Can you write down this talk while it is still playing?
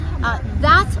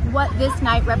That's what this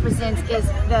night represents, is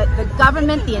the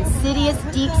government, the insidious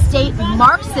deep state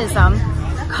Marxism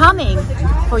coming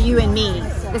for you and me.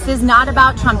 This is not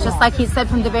about Trump, just like he said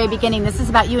from the very beginning. This is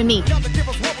about you and me. Gotta give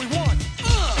us what we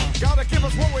want. Gotta give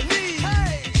us what we need.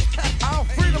 Hey, our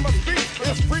freedom of speech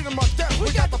is freedom of death.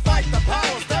 We got to fight the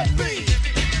powers that be.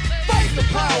 Fight the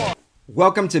power.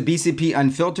 Welcome to BCP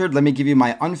Unfiltered. Let me give you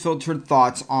my unfiltered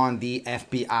thoughts on the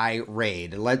FBI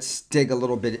raid. Let's dig a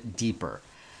little bit deeper.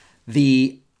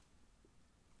 The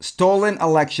stolen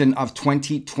election of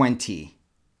 2020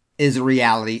 is a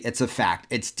reality. It's a fact.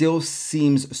 It still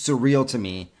seems surreal to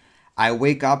me. I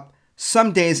wake up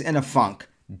some days in a funk.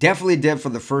 Definitely did for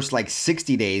the first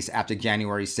 60 days after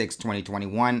January 6,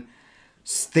 2021,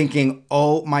 thinking,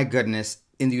 oh my goodness,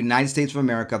 in the United States of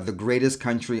America, the greatest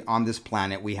country on this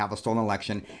planet, we have a stolen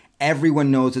election. Everyone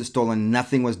knows it's stolen.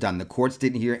 Nothing was done. The courts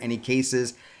didn't hear any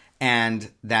cases, and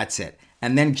that's it.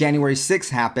 And then January 6th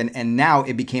happened, and now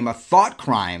it became a thought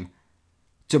crime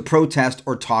to protest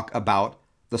or talk about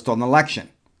the stolen election.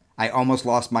 I almost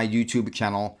lost my YouTube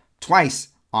channel twice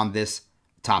on this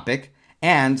topic.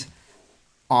 And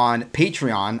on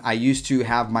Patreon, I used to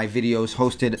have my videos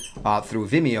hosted through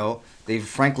Vimeo. They've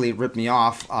frankly ripped me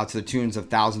off to the tunes of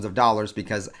thousands of dollars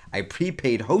because I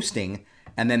prepaid hosting,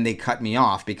 and then they cut me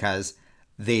off because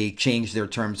they changed their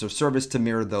terms of service to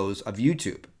mirror those of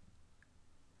YouTube.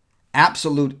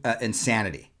 Absolute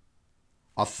insanity.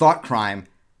 A thought crime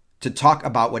to talk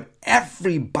about what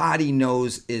everybody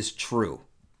knows is true.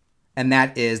 And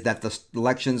that is that the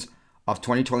elections of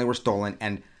 2020 were stolen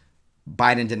and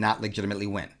Biden did not legitimately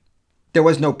win. There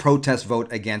was no protest vote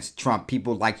against Trump.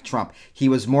 People liked Trump. He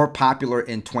was more popular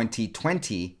in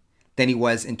 2020 than he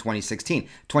was in 2016.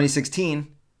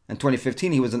 2016 and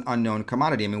 2015, he was an unknown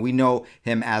commodity. I mean, we know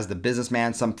him as the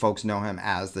businessman. Some folks know him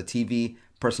as the TV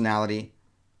personality.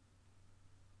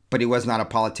 But he was not a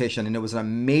politician. And it was an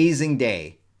amazing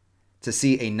day to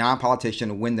see a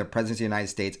non-politician win the presidency of the United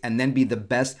States and then be the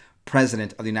best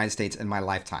president of the United States in my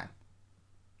lifetime.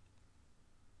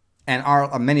 And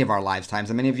many of our lifetimes,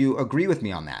 and many of you agree with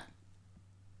me on that.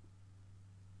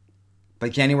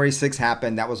 But January 6th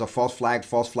happened. That was a false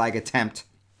flag attempt.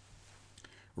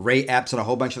 Ray Epps and a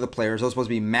whole bunch of the players, those were supposed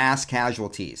to be mass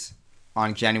casualties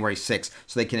on January 6th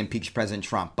so they can impeach President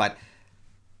Trump. But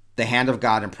the hand of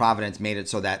God and providence made it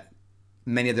so that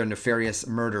many of their nefarious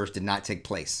murders did not take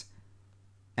place.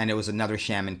 And it was another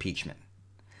sham impeachment.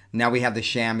 Now we have the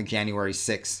sham January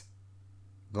 6th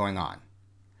going on.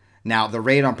 Now, the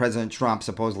raid on President Trump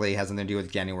supposedly has nothing to do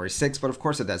with January 6th, but of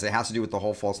course it does. It has to do with the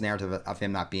whole false narrative of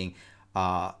him not being,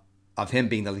 of him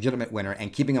being the legitimate winner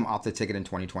and keeping him off the ticket in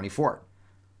 2024.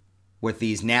 With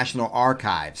these National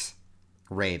Archives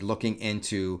raid looking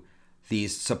into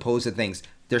these supposed things.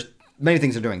 There's many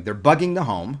things they're doing. They're bugging the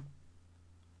home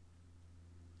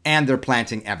and they're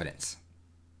planting evidence.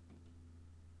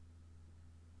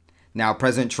 Now,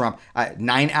 President Trump,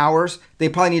 9 hours, they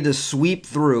probably need to sweep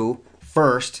through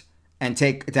first and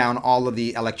take down all of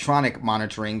the electronic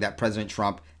monitoring that President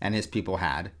Trump and his people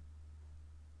had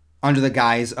under the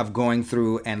guise of going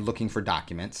through and looking for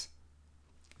documents,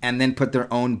 and then put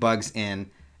their own bugs in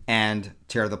and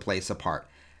tear the place apart.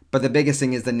 But the biggest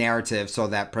thing is the narrative so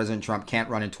that President Trump can't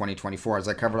run in 2024. As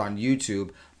I covered on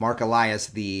YouTube, Mark Elias,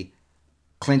 the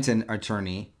Clinton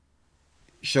attorney,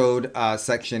 showed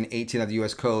Section 18 of the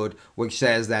U.S. Code, which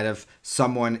says that if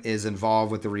someone is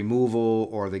involved with the removal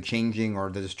or the changing or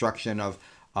the destruction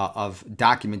of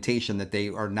documentation, that they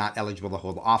are not eligible to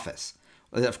hold office.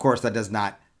 Of course, that does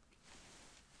not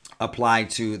apply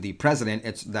to the president.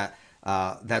 It's that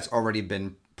that's already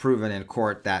been proven in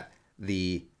court that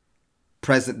the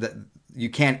president, that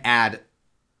you can't add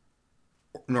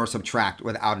nor subtract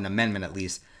without an amendment, at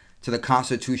least, to the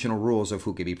constitutional rules of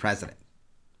who could be president.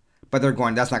 But they're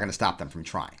going, that's not going to stop them from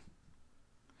trying.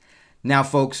 Now,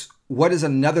 folks, what is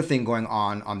another thing going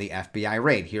on the FBI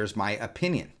raid? Here's my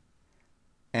opinion.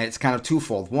 And it's kind of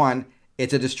twofold. One,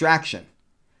 it's a distraction.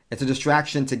 It's a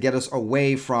distraction to get us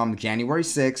away from January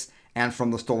 6th and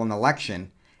from the stolen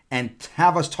election and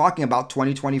have us talking about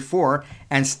 2024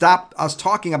 and stop us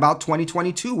talking about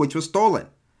 2022, which was stolen.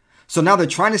 So now they're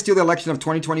trying to steal the election of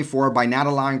 2024 by not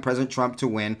allowing President Trump to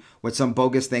win with some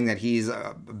bogus thing that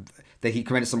that he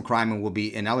committed some crime and will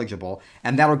be ineligible.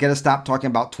 And that'll get us stopped talking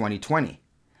about 2020.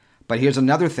 But here's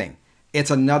another thing.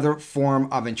 It's another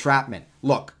form of entrapment.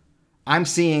 Look, I'm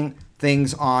seeing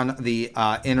things on the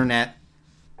internet,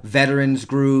 veterans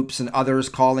groups and others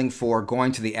calling for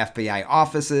going to the FBI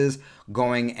offices,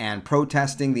 going and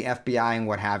protesting the FBI and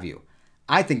what have you.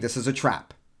 I think this is a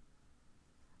trap.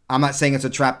 I'm not saying it's a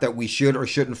trap that we should or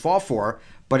shouldn't fall for,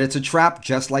 but it's a trap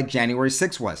just like January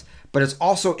 6th was. But it's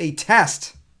also a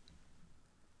test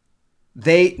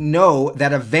They know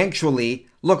that eventually,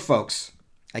 look, folks,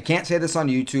 I can't say this on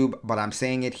YouTube, but I'm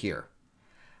saying it here.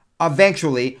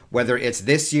 Eventually, whether it's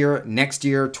this year, next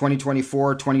year,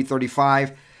 2024,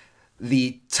 2035,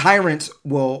 the tyrants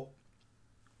will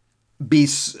be,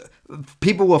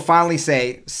 people will finally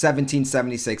say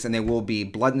 1776, and there will be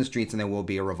blood in the streets and there will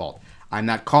be a revolt. I'm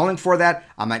not calling for that.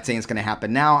 I'm not saying it's going to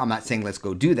happen now. I'm not saying let's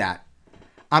go do that.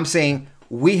 I'm saying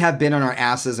we have been on our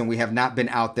asses and we have not been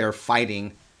out there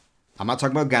fighting. I'm not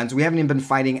talking about guns. We haven't even been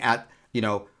fighting at,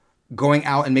 going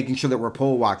out and making sure that we're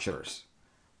poll watchers.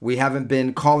 We haven't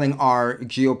been calling our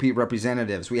GOP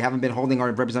representatives. We haven't been holding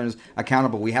our representatives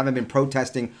accountable. We haven't been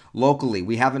protesting locally.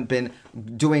 We haven't been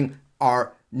doing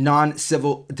our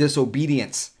non-civil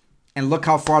disobedience. And look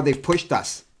how far they've pushed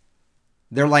us.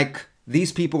 They're like,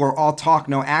 these people are all talk,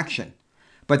 no action.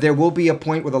 But there will be a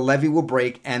point where the levee will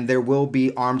break and there will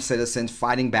be armed citizens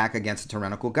fighting back against a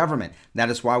tyrannical government.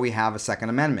 That is why we have a Second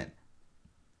Amendment.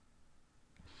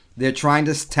 They're trying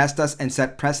to test us and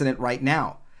set precedent right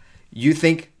now. You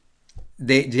think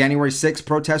the January 6th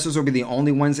protesters will be the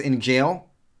only ones in jail?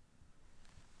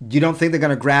 You don't think they're going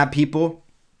to grab people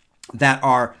that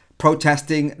are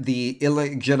protesting the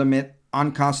illegitimate,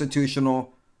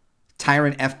 unconstitutional,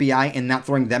 tyrant FBI and not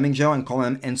throwing them in jail and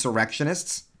calling them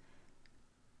insurrectionists?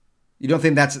 You don't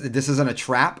think this isn't a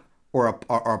trap or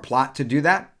a plot to do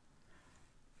that?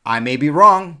 I may be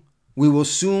wrong. We will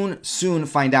soon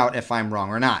find out if I'm wrong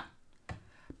or not.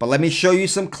 But let me show you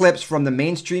some clips from the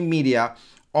mainstream media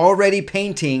already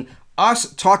painting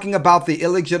us talking about the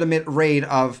illegitimate raid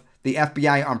of the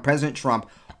FBI on President Trump,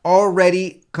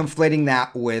 already conflating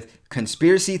that with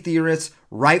conspiracy theorists,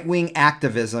 right-wing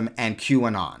activism, and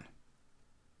QAnon.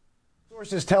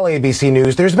 Sources tell ABC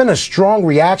News there's been a strong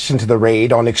reaction to the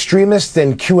raid on extremist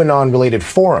and QAnon-related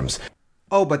forums.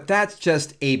 Oh, but that's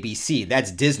just ABC.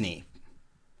 That's Disney.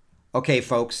 Okay,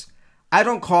 folks, I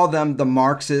don't call them the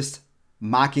Marxist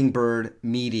Mockingbird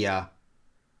media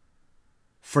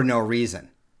for no reason.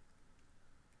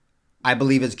 I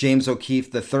believe it's James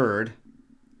O'Keefe III,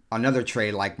 another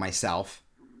trade like myself,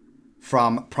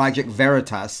 from Project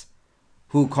Veritas,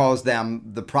 who calls them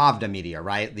the Pravda media,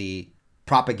 right? The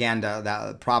propaganda,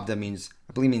 that Pravda means,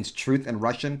 I believe means truth in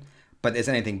Russian, but it's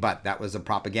anything but. That was the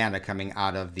propaganda coming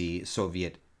out of the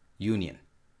Soviet Union.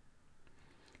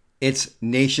 It's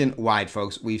nationwide,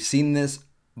 folks. We've seen this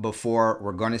before.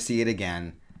 We're going to see it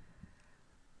again.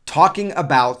 Talking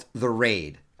about the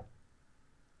raid,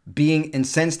 being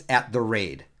incensed at the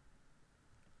raid,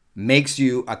 makes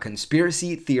you a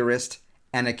conspiracy theorist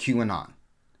and a QAnon.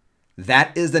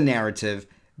 That is the narrative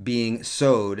being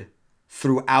sowed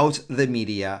throughout the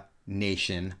media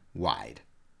nationwide.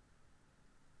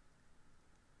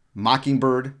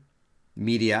 Mockingbird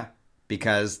media,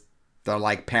 because they're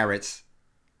like parrots,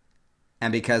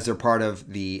 and because they're part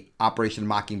of the Operation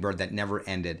Mockingbird that never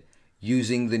ended,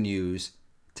 using the news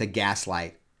to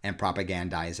gaslight and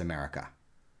propagandize America.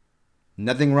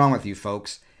 Nothing wrong with you,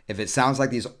 folks. If it sounds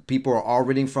like these people are all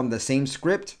reading from the same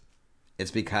script,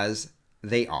 it's because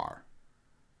they are.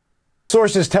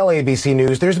 Sources tell ABC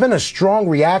News there's been a strong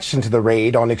reaction to the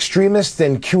raid on extremist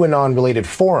and QAnon-related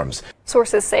forums.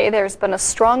 Sources say there's been a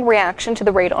strong reaction to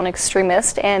the raid on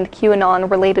extremist and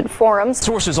QAnon-related forums.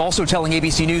 Sources also telling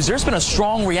ABC News there's been a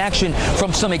strong reaction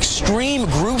from some extreme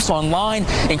groups online,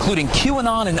 including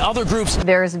QAnon and other groups.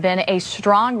 There's been a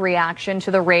strong reaction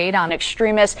to the raid on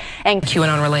extremist and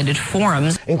QAnon-related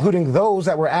forums, including those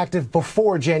that were active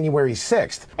before January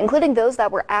 6th. Including those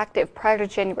that were active prior to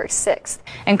January 6th.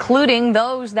 Including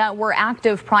those that were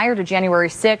active prior to January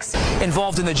 6th.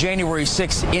 Involved in the January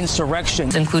 6th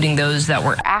insurrection. Including those that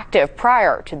were active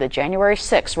prior to the January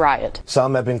 6th riot.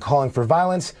 Some have been calling for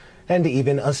violence and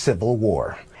even a civil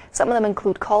war. Some of them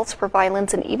include calls for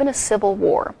violence and even a civil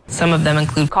war. Some of them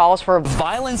include calls for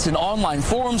violence in online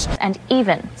forums and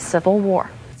even civil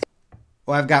war.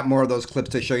 Well, I've got more of those clips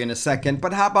to show you in a second,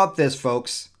 but how about this,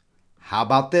 folks? How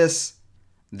about this?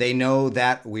 They know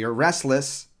that we are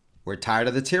restless. We're tired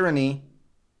of the tyranny.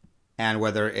 And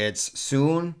whether it's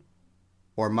soon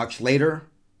or much later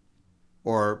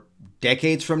or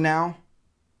decades from now,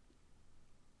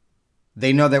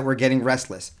 they know that we're getting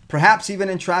restless, perhaps even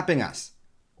entrapping us.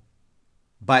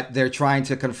 But they're trying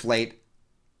to conflate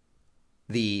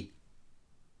the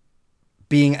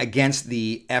being against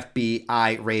the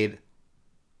FBI raid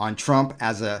on Trump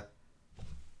as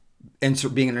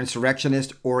being an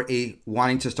insurrectionist or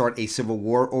wanting to start a civil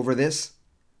war over this,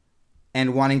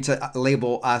 and wanting to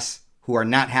label us who are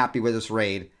not happy with this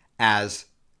raid as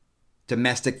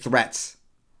domestic threats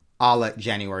a la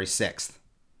January 6th.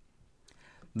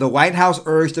 The White House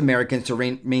urged Americans to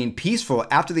remain peaceful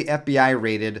after the FBI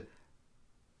raided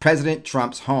President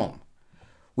Trump's home.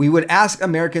 We would ask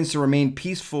Americans to remain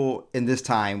peaceful in this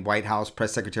time, White House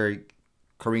Press Secretary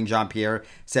Karine Jean-Pierre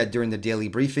said during the daily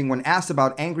briefing when asked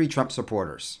about angry Trump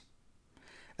supporters.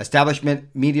 Establishment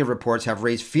media reports have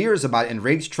raised fears about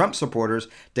enraged Trump supporters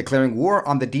declaring war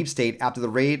on the deep state after the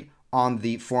raid on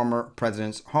the former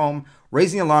president's home,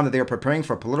 raising alarm that they are preparing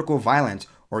for political violence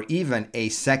or even a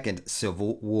second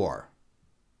civil war.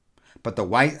 But the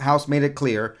White House made it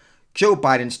clear Joe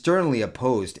Biden sternly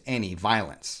opposed any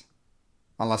violence.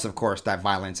 Unless, of course, that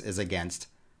violence is against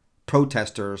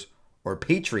protesters or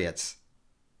patriots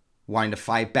wanting to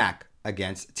fight back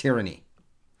against tyranny.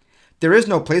 There is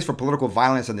no place for political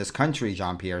violence in this country,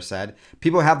 Jean-Pierre said.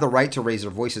 People have the right to raise their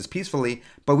voices peacefully,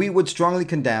 but we would strongly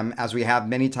condemn, as we have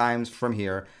many times from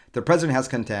here, the president has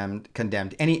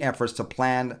condemned any efforts to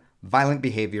plan violent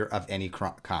behavior of any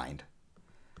kind.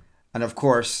 And of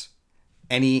course,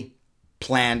 any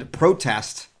planned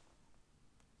protest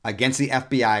against the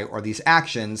FBI or these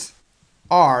actions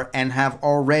are and have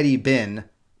already been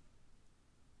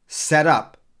set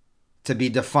up to be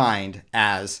defined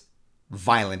as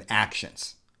violent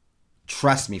actions.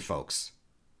 Trust me, folks.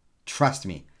 Trust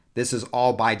me. This is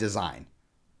all by design.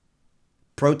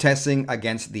 Protesting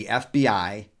against the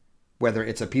FBI, whether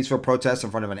it's a peaceful protest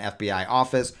in front of an FBI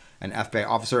office, an FBI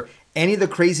officer, any of the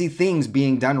crazy things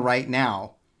being done right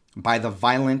now by the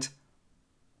violent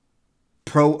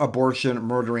pro-abortion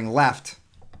murdering left,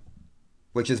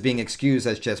 which is being excused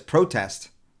as just protest.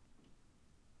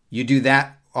 You do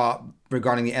that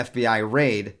regarding the FBI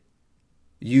raid,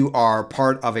 you are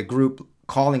part of a group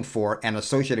calling for and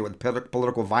associated with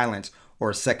political violence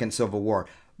or a second civil war.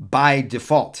 By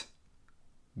default,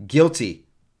 guilty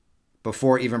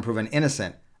before even proven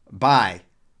innocent by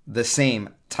the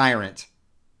same tyrant,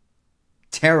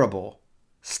 terrible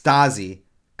Stasi,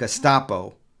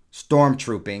 Gestapo,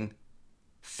 stormtrooping,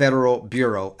 Federal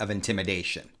Bureau of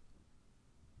Intimidation.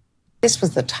 This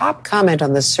was the top comment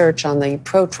on the search on the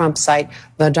pro-Trump site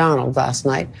The Donald last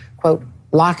night. Quote,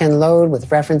 lock and load with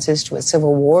references to a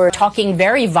civil war. Talking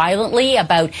very violently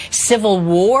about civil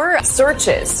war.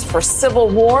 Searches for civil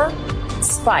war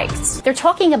spiked. They're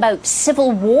talking about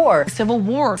civil war. Civil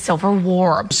war, civil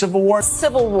war. Civil war,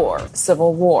 civil war,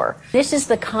 civil war. This is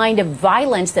the kind of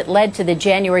violence that led to the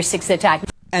January 6th attack.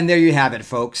 And there you have it,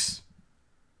 folks.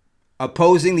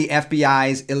 Opposing the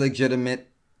FBI's illegitimate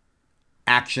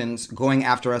actions, going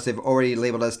after us. They've already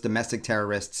labeled us domestic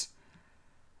terrorists.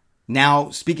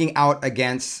 Now, speaking out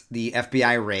against the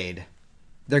FBI raid,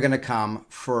 they're going to come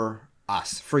for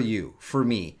us, for you, for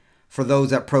me, for those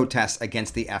that protest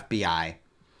against the FBI,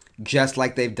 just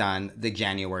like they've done the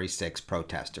January 6th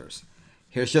protesters.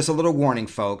 Here's just a little warning,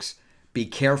 folks. Be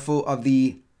careful of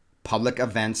the public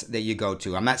events that you go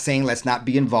to. I'm not saying let's not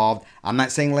be involved. I'm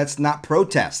not saying let's not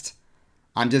protest.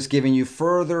 I'm just giving you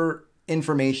further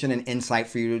information and insight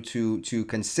for you to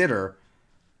consider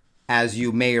as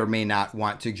you may or may not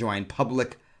want to join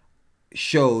public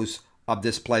shows of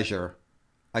displeasure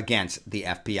against the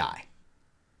FBI.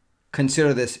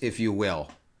 Consider this, if you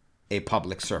will, a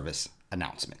public service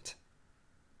announcement.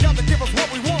 Gotta give us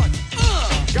what we want.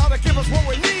 Gotta give us what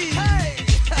we need. Hey.